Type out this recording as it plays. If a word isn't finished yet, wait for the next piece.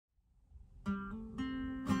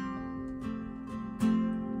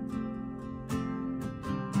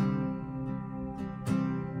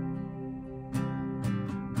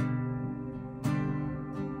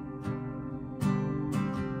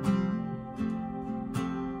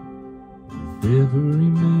Every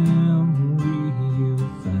memory you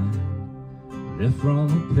find left from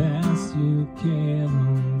the past you can't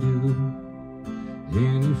undo,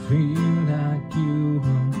 and you feel like you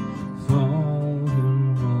are falling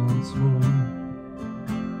once more.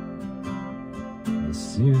 The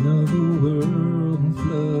sin of the world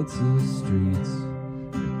floods the streets,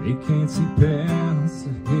 and they can't see past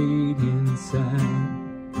the hate inside.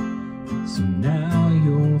 So now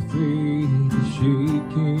your faith is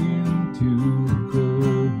shaking to the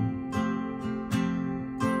core.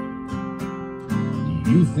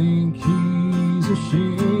 You think he's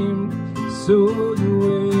ashamed, so you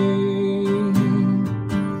wait,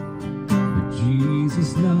 but Jesus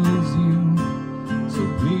loves you, so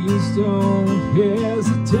please don't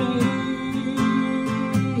hesitate.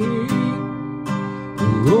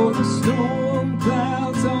 Oh, the storm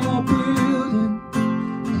clouds are building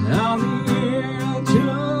on the edge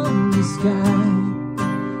of the sky,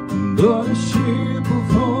 but a ship of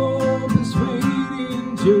hope is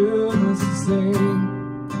waiting just the same.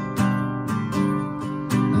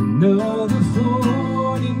 Another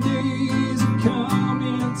 40 days are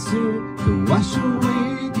coming soon to wash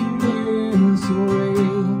away wickedness away.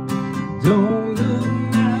 Don't look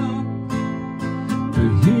now,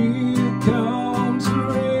 but here comes the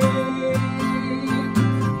rain.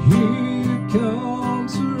 Here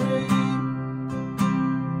comes the rain.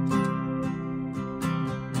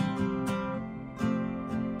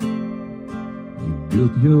 You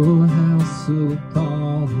built your house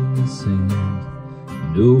upon the sand,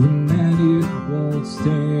 knowing that it won't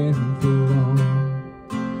stand for long.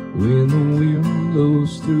 When the wind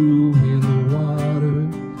blows through and the water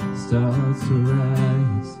starts to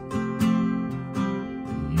rise,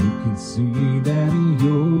 you can see that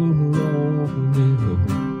you're only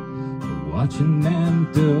hope, watching that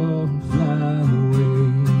dove fly away.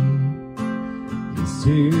 It's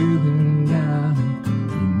telling God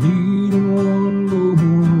you need him one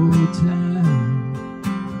more time.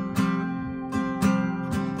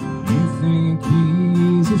 Think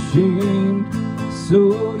he's ashamed, so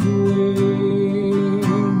you wait,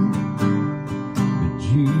 but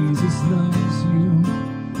Jesus loves you,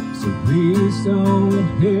 so please don't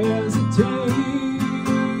hesitate.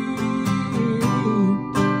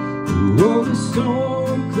 Oh, the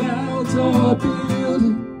storm clouds are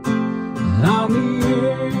building on the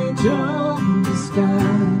edge of the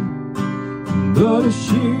sky, but a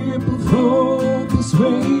ship of hope is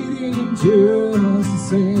waiting just the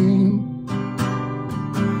same.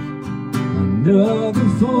 Another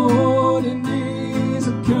 40 days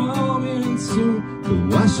are coming soon to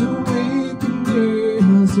wash away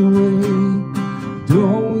wickedness away.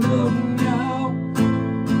 Don't look now,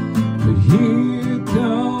 but here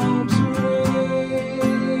comes the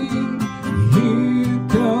rain. Here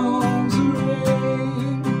comes the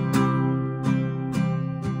rain.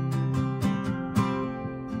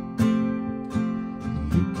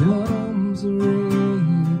 Here comes the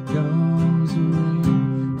rain. Here comes the rain.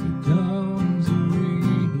 Here comes the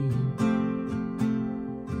rain.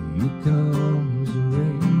 Here comes the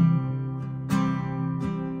rain.